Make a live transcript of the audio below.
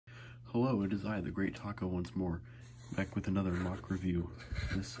Hello, it is I, the Great Taco, once more, back with another mock review.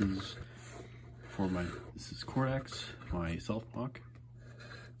 This is Kordax, my self-mock,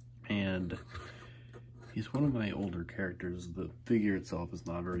 and he's one of my older characters. The figure itself is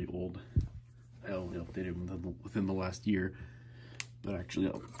not very old. I only updated within the last year, but actually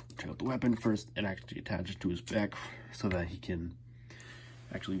I'll check out the weapon first and actually attach it to his back so that he can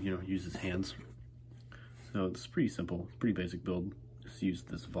actually, use his hands. So it's pretty simple, pretty basic build. Just used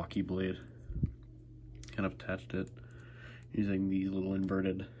this Vaki blade, kind of attached it using these little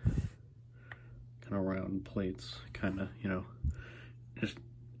inverted kind of round plates, kind of, just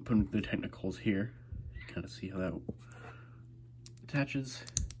putting the technicals here. You kind of see how that attaches.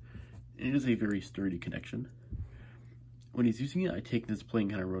 And it is a very sturdy connection. When he's using it, I take this plate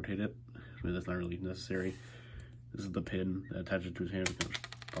and kind of rotate it. I mean, that's not really necessary. This is the pin that attaches it to his hand. Kind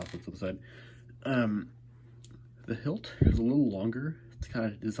of toss it to the side. The hilt is a little longer. It's kind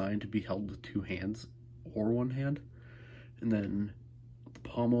of designed to be held with two hands or one hand. And then the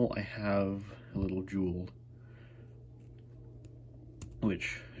pommel, I have a little jewel,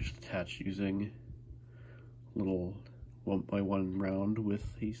 which is attached using a little 1x1 round with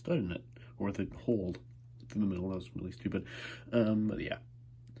a stud in it, or with a hole in the middle. That was really stupid. But yeah,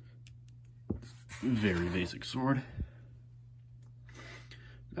 very basic sword.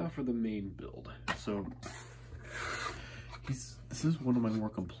 Now for the main build. So this is one of my more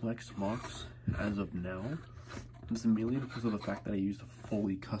complex mocks as of now. This is mainly because of the fact that I used a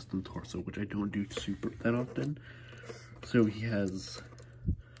fully custom torso, which I don't do super that often. So he has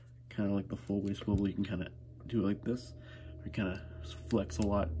kind of like the full waist swivel. You can kind of do it like this. He kind of flex a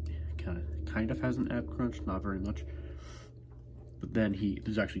lot. Kind of has an ab crunch, not very much. But then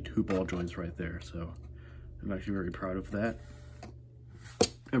there's actually two ball joints right there, so I'm actually very proud of that.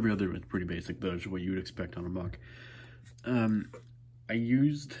 Every other is pretty basic though, just what you would expect on a mock. I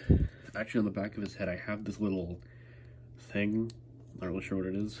used, actually on the back of his head, I have this little thing. Not really sure what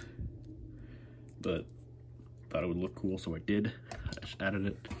it is, but thought it would look cool, so I did. I just added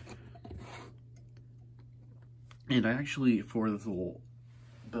it. And I actually, for this little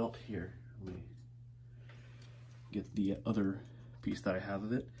belt here, let me get the other piece that I have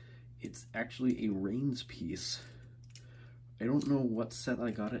of it. It's actually a Reigns piece. I don't know what set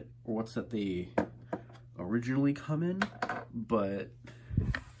I got it, or what set they originally come in, but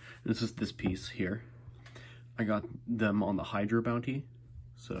this is this piece here. I got them on the Hydra bounty,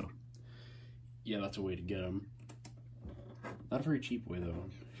 so yeah, that's a way to get them. Not a very cheap way though,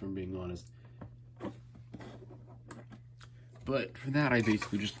 if I'm being honest. But for that, I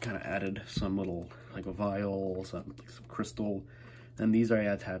basically just kind of added some little, like a vial, some crystal, and these I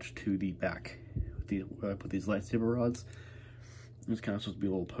attached to the back. I put these lightsaber rods. It's kind of supposed to be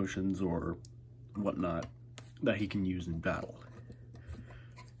little potions or whatnot that he can use in battle.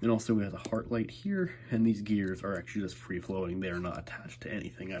 And also we have the heart light here, and these gears are actually just free-flowing. They are not attached to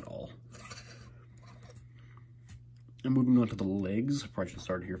anything at all. And moving on to the legs, I probably should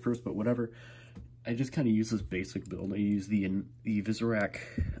start here first, but whatever. I just kind of use this basic build. I use the Vizirac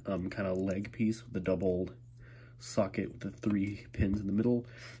kind of leg piece with the double socket with the 3 pins in the middle.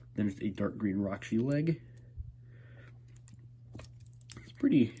 Then it's a dark green Rakshi leg. It's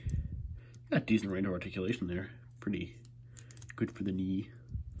pretty, got decent range of articulation there. Pretty good for the knee.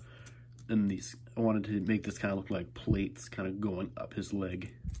 And these, I wanted to make this kind of look like plates kind of going up his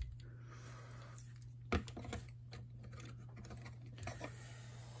leg.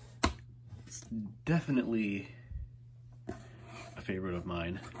 It's definitely a favorite of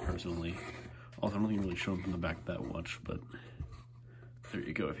mine, personally. Also, I don't think it really show him from the back that much, but there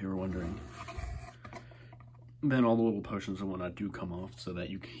you go, if you were wondering. Then all the little potions and whatnot do come off so that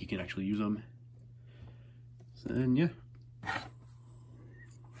he can actually use them. And yeah,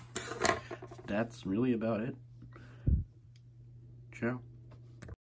 that's really about it. Ciao.